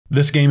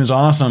This game is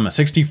awesome,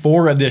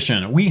 64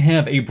 edition. We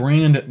have a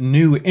brand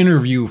new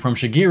interview from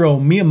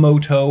Shigeru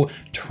Miyamoto,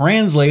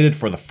 translated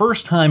for the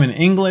first time in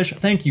English.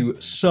 Thank you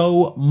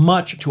so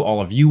much to all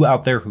of you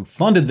out there who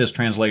funded this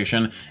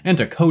translation, and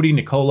to Cody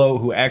Nicolo,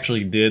 who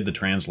actually did the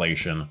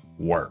translation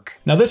work.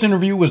 Now, this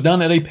interview was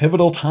done at a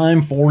pivotal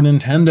time for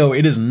Nintendo.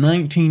 It is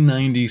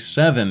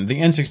 1997.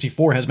 The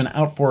N64 has been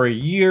out for a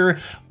year,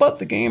 but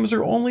the games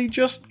are only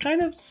just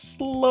kind of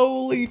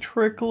slowly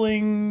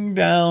trickling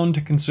down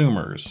to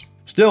consumers.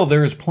 Still,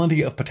 there is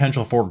plenty of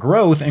potential for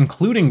growth,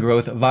 including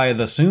growth via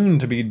the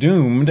soon-to-be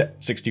doomed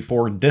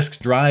 64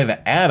 disk drive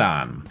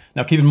add-on.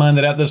 Now, keep in mind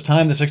that at this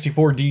time, the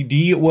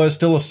 64DD was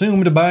still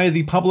assumed by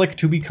the public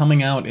to be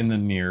coming out in the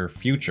near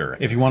future.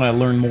 If you want to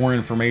learn more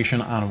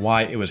information on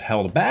why it was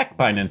held back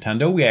by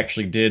Nintendo, we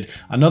actually did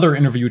another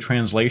interview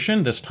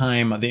translation. This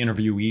time, the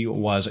interviewee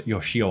was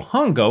Yoshio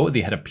Hongo,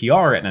 the head of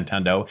PR at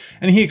Nintendo,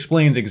 and he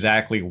explains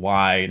exactly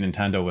why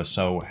Nintendo was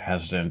so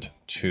hesitant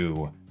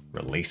to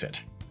release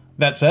it.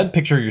 That said,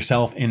 picture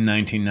yourself in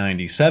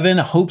 1997.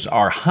 Hopes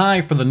are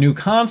high for the new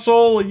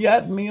console,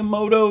 yet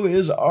Miyamoto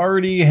is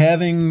already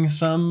having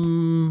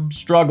some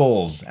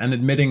struggles and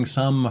admitting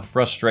some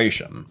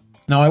frustration.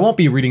 Now, I won't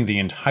be reading the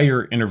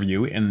entire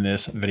interview in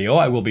this video.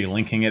 I will be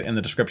linking it in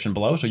the description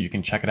below so you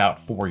can check it out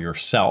for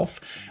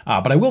yourself.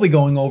 But I will be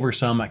going over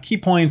some key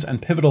points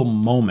and pivotal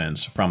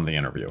moments from the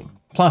interview.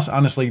 Plus,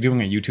 honestly,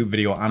 doing a YouTube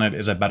video on it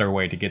is a better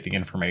way to get the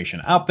information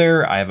out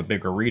there. I have a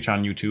bigger reach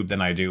on YouTube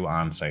than I do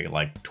on, say,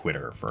 like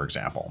Twitter, for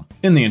example.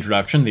 In the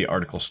introduction, the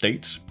article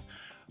states,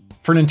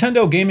 "For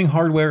Nintendo gaming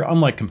hardware,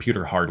 unlike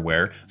computer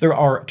hardware, there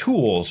are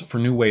tools for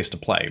new ways to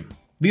play.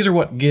 These are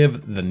what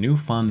give the new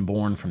fun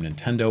born from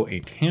Nintendo a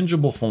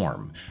tangible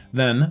form.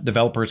 Then,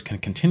 developers can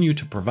continue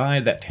to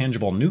provide that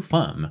tangible new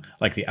fun,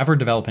 like the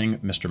ever-developing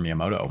Mr.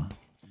 Miyamoto.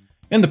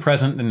 In the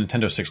present, the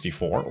Nintendo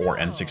 64, or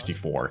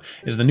N64,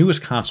 is the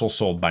newest console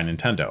sold by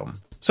Nintendo.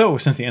 So,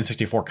 since the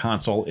N64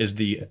 console is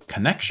the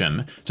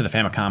connection to the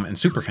Famicom and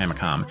Super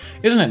Famicom,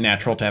 isn't it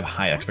natural to have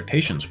high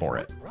expectations for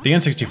it? The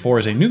N64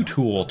 is a new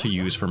tool to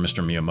use for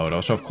Mr.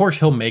 Miyamoto, so of course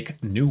he'll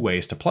make new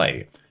ways to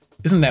play.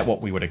 Isn't that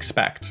what we would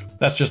expect?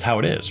 That's just how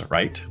it is,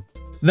 right?"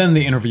 Then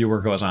the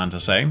interviewer goes on to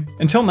say,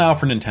 "Until now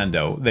for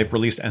Nintendo, they've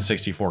released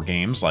N64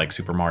 games like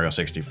Super Mario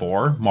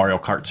 64, Mario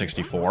Kart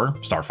 64,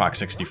 Star Fox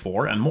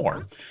 64, and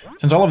more.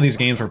 Since all of these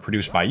games were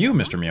produced by you,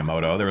 Mr.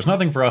 Miyamoto, there was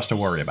nothing for us to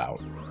worry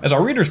about. As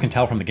our readers can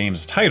tell from the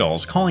game's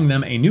titles, calling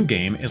them a new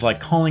game is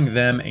like calling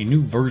them a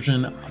new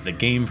version of the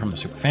game from the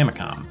Super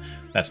Famicom.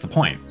 That's the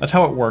point. That's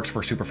how it works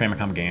for Super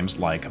Famicom games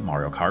like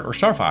Mario Kart or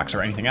Star Fox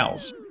or anything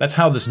else. That's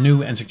how this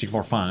new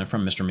N64 fun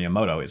from Mr.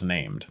 Miyamoto is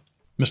named."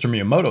 Mr.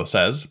 Miyamoto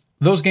says,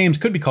 "Those games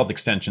could be called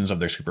extensions of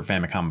their Super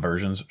Famicom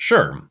versions,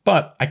 sure,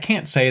 but I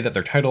can't say that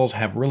their titles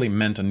have really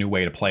meant a new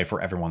way to play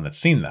for everyone that's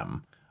seen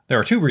them. There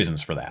are two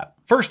reasons for that.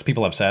 First,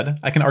 people have said,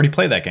 I can already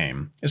play that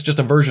game. It's just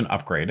a version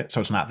upgrade, so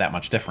it's not that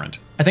much different.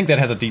 I think that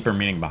has a deeper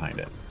meaning behind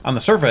it. On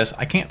the surface,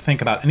 I can't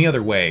think about any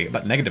other way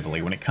but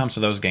negatively when it comes to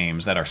those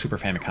games that are Super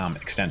Famicom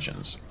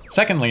extensions.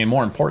 Secondly, and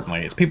more importantly,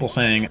 it's people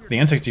saying the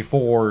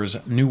N64's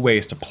new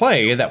ways to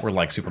play that were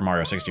like Super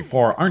Mario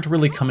 64 aren't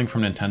really coming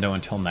from Nintendo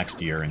until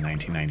next year in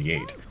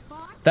 1998.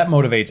 That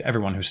motivates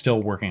everyone who's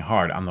still working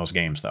hard on those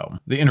games, though."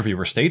 The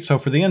interviewer states, "So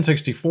for the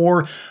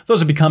N64, those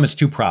have become its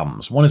two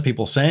problems. One is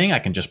people saying I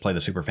can just play the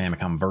Super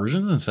Famicom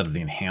versions instead of the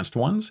enhanced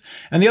ones,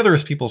 and the other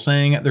is people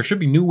saying there should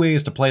be new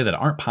ways to play that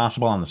aren't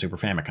possible on the Super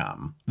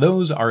Famicom.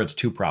 Those are its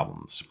two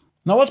problems."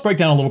 Now let's break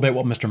down a little bit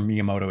what Mr.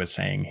 Miyamoto is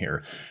saying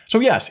here. So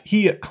yes,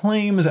 he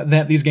claims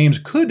that these games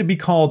could be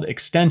called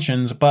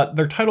extensions, but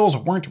their titles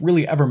weren't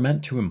really ever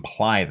meant to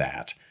imply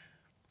that.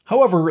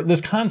 However,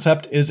 this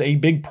concept is a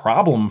big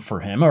problem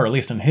for him, or at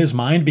least in his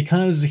mind,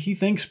 because he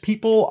thinks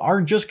people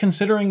are just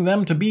considering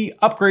them to be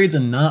upgrades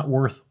and not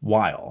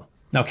worthwhile.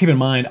 Now keep in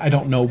mind, I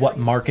don't know what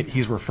market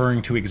he's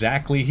referring to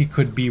exactly. He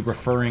could be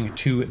referring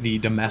to the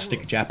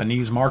domestic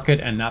Japanese market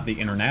and not the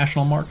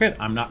international market.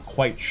 I'm not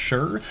quite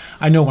sure.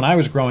 I know when I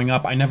was growing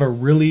up, I never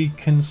really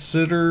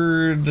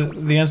considered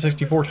the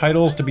N64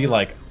 titles to be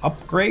like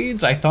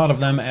upgrades. I thought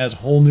of them as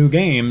whole new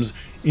games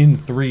in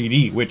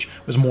 3D, which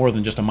was more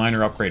than just a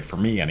minor upgrade for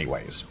me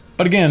anyways.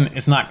 But again,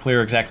 it's not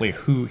clear exactly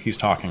who he's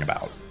talking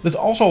about. This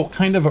also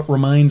kind of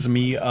reminds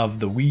me of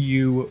the Wii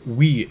U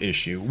Wii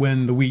issue.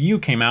 When the Wii U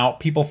came out,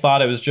 people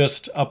thought it was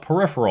just a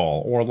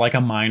peripheral or like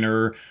a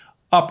minor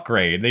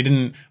upgrade. They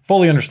didn't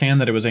fully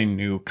understand that it was a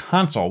new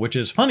console, which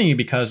is funny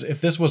because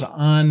if this was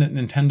on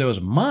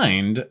Nintendo's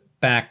mind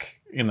back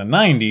in the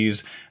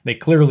 90s, they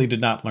clearly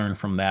did not learn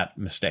from that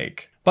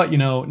mistake. But you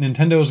know,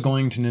 Nintendo's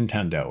going to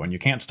Nintendo, and you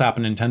can't stop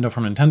a Nintendo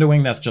from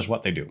Nintendoing, that's just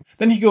what they do.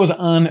 Then he goes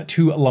on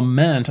to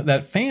lament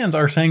that fans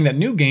are saying that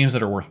new games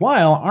that are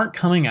worthwhile aren't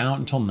coming out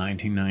until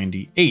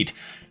 1998,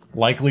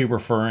 likely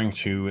referring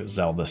to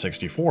Zelda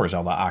 64,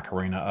 Zelda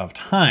Ocarina of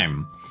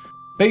Time.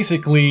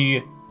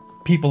 Basically,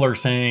 people are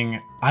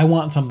saying, I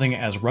want something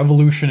as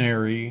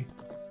revolutionary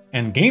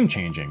and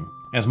game-changing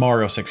as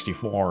Mario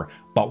 64,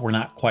 but we're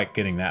not quite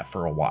getting that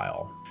for a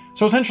while.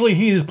 So essentially,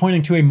 he is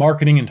pointing to a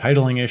marketing and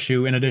titling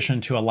issue in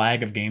addition to a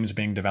lag of games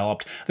being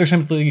developed. There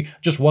simply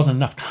just wasn't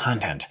enough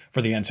content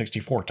for the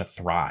N64 to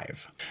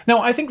thrive.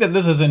 Now, I think that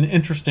this is an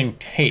interesting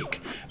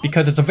take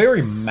because it's a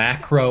very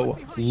macro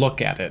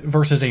look at it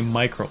versus a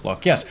micro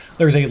look. Yes,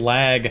 there's a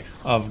lag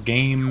of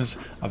games,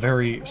 a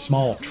very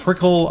small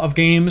trickle of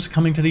games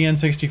coming to the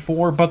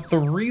N64, but the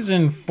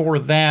reason for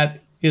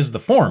that is the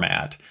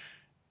format.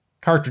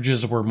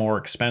 Cartridges were more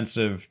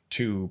expensive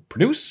to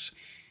produce.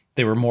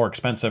 They were more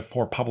expensive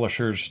for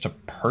publishers to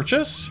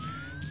purchase,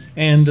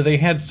 and they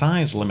had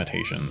size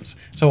limitations.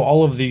 So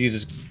all of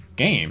these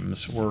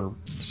games were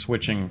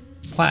switching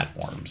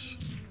platforms.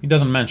 He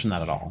doesn't mention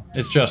that at all.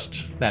 It's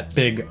just that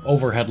big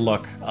overhead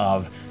look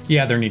of,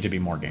 yeah, there need to be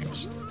more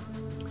games.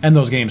 And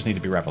those games need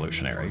to be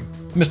revolutionary.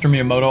 Mr.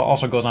 Miyamoto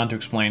also goes on to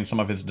explain some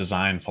of his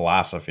design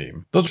philosophy.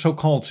 Those are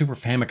so-called Super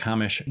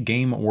Famicom-ish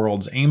game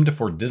worlds aimed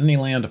for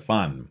Disneyland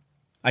fun.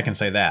 I can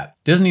say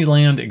that.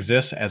 Disneyland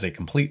exists as a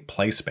complete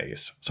play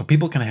space, so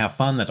people can have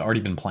fun that's already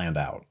been planned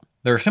out.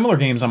 There are similar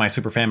games on my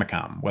Super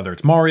Famicom, whether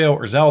it's Mario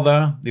or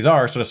Zelda. These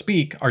are, so to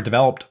speak, our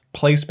developed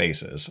play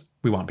spaces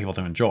we want people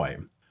to enjoy.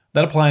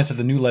 That applies to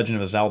the new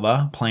Legend of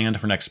Zelda planned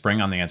for next spring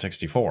on the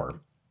N64.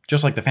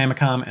 Just like the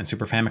Famicom and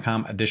Super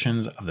Famicom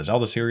editions of the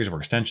Zelda series were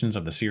extensions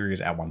of the series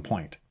at one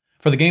point.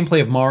 For the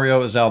gameplay of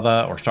Mario,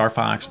 Zelda, or Star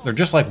Fox, they're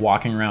just like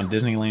walking around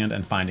Disneyland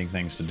and finding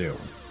things to do.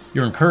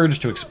 You're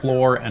encouraged to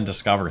explore and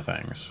discover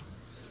things.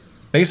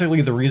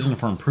 Basically, the reason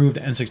for improved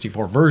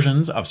N64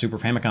 versions of Super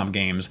Famicom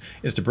games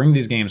is to bring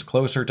these games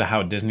closer to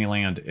how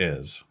Disneyland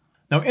is.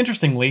 Now,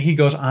 interestingly, he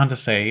goes on to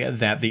say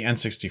that the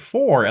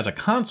N64 as a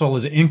console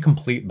is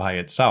incomplete by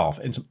itself.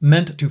 It's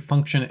meant to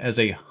function as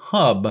a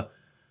hub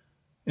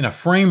in a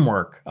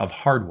framework of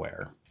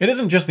hardware. It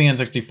isn't just the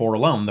N64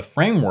 alone. The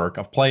framework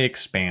of play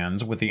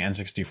expands with the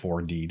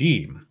N64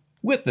 DD.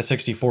 With the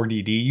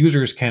 64DD,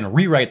 users can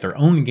rewrite their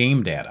own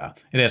game data.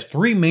 It has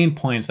three main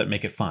points that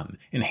make it fun: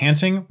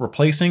 enhancing,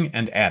 replacing,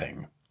 and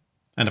adding.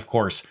 And of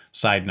course,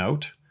 side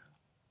note,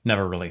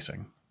 never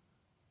releasing.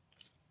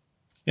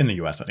 In the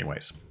US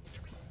anyways.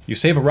 You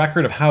save a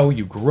record of how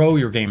you grow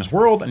your game's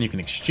world, and you can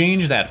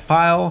exchange that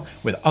file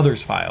with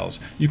others'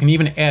 files. You can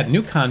even add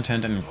new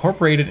content and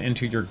incorporate it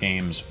into your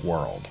game's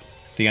world.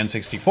 The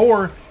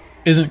N64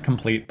 isn't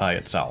complete by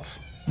itself.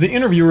 The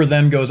interviewer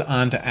then goes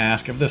on to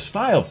ask if this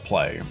style of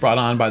play, brought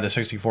on by the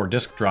 64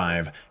 disk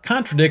drive,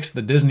 contradicts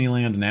the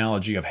Disneyland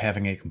analogy of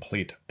having a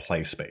complete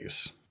play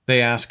space.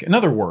 They ask, in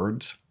other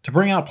words, to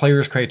bring out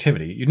players'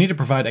 creativity, you need to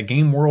provide a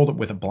game world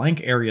with blank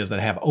areas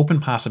that have open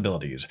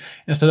possibilities,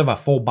 instead of a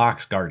full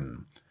box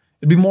garden.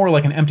 It'd be more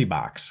like an empty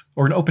box,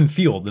 or an open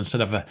field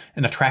instead of an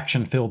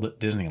attraction-filled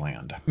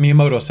Disneyland.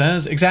 Miyamoto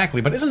says,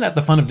 exactly, but isn't that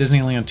the fun of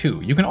Disneyland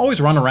too? You can always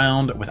run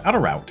around without a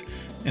route,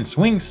 and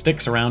swing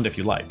sticks around if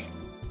you like.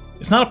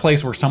 It's not a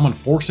place where someone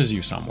forces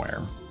you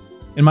somewhere.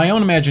 In my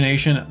own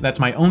imagination, that's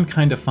my own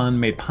kind of fun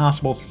made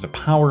possible through the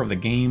power of the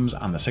games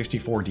on the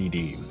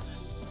 64DD.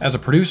 As a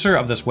producer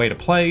of this way to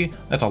play,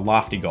 that's a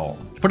lofty goal.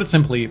 To put it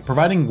simply,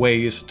 providing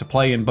ways to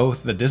play in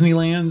both the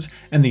Disneylands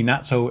and the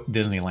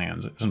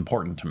not-so-Disneylands is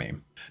important to me.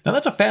 Now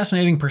that's a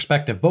fascinating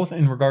perspective, both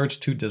in regards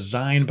to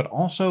design, but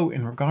also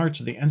in regards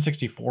to the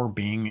N64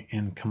 being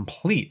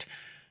incomplete.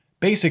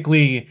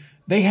 Basically,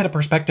 they had a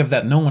perspective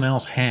that no one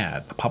else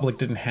had. The public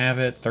didn't have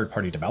it,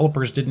 third-party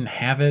developers didn't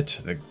have it,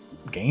 the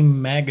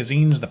game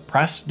magazines, the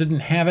press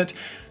didn't have it.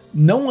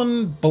 No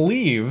one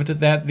believed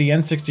that the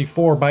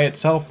N64 by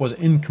itself was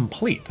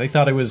incomplete. They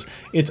thought it was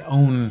its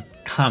own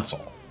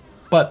console.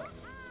 But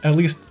at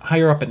least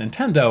higher up at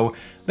Nintendo,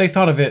 they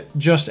thought of it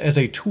just as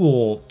a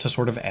tool to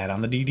sort of add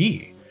on the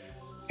DD.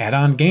 Add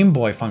on Game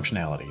Boy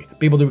functionality,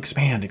 be able to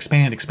expand,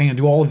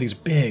 do all of these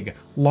big,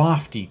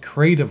 lofty,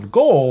 creative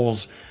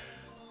goals,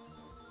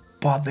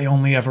 but they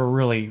only ever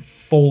really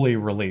fully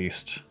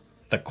released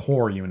the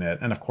core unit,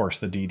 and of course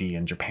the DD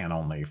in Japan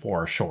only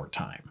for a short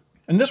time.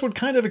 And this would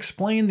kind of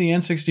explain the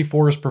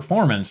N64's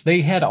performance.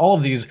 They had all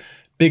of these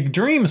big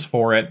dreams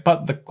for it,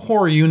 but the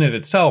core unit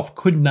itself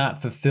could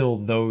not fulfill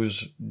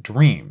those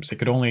dreams. It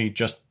could only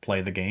just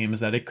play the games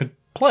that it could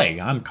play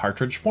on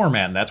cartridge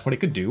format, and that's what it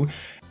could do.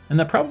 And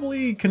that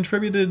probably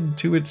contributed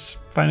to its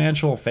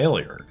financial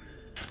failure.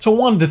 So I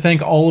wanted to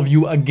thank all of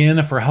you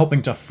again for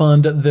helping to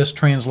fund this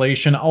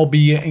translation. I'll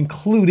be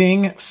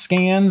including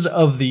scans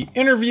of the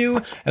interview,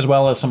 as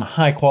well as some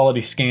high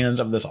quality scans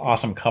of this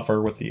awesome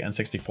cover with the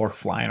N64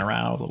 flying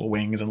around with little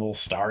wings and a little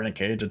star in a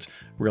cage. It's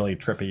really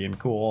trippy and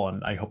cool,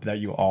 and I hope that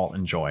you all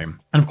enjoy. And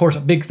of course,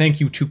 a big thank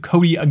you to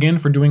Cody again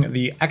for doing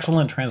the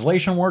excellent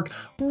translation work.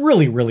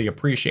 Really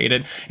appreciate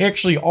it. He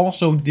actually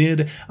also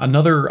did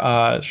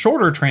another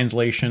shorter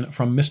translation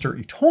from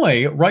Mr.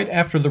 Itoi right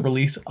after the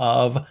release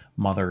of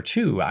Mother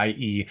 2,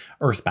 i.e.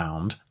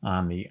 Earthbound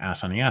on the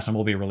SNES, and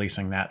we'll be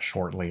releasing that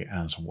shortly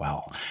as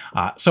well.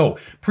 So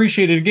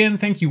appreciate it again.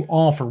 Thank you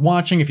all for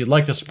watching. If you'd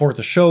like to support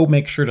the show,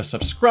 make sure to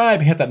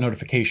subscribe, hit that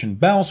notification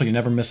bell so you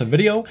never miss a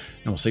video,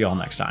 and we'll see you all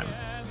next time.